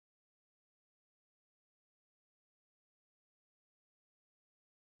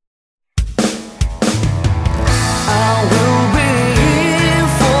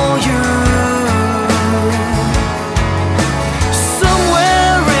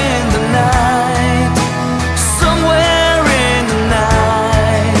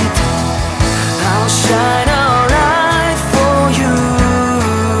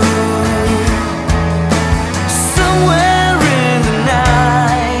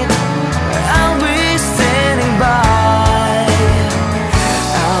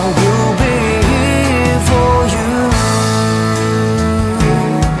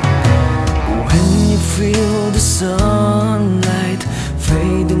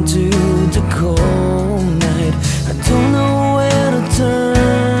into the cold night. I don't know where to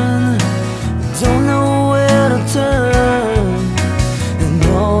turn, I don't know where to turn. And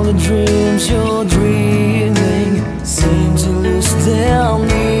all the dreams you're dreaming seem to lose their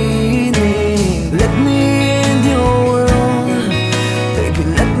meaning. Let me in your world, baby,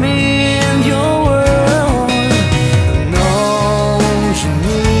 let me in your world. And all you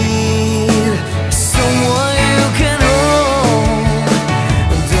need is someone you can hold.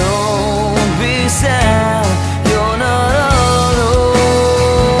 Don't be sad, you're not alone.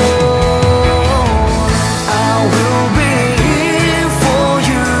 I will be here for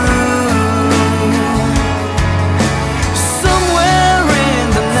you, somewhere in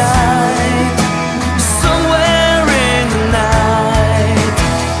the night, somewhere in the night.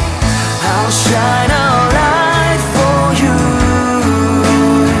 I'll shine a light for you,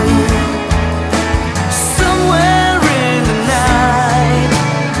 somewhere in the night.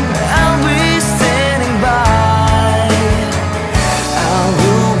 I'll be standing by, I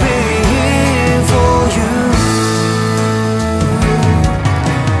will be here for you.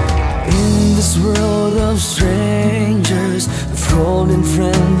 In this world of strangers, folding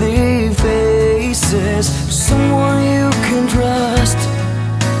friendly faces, someone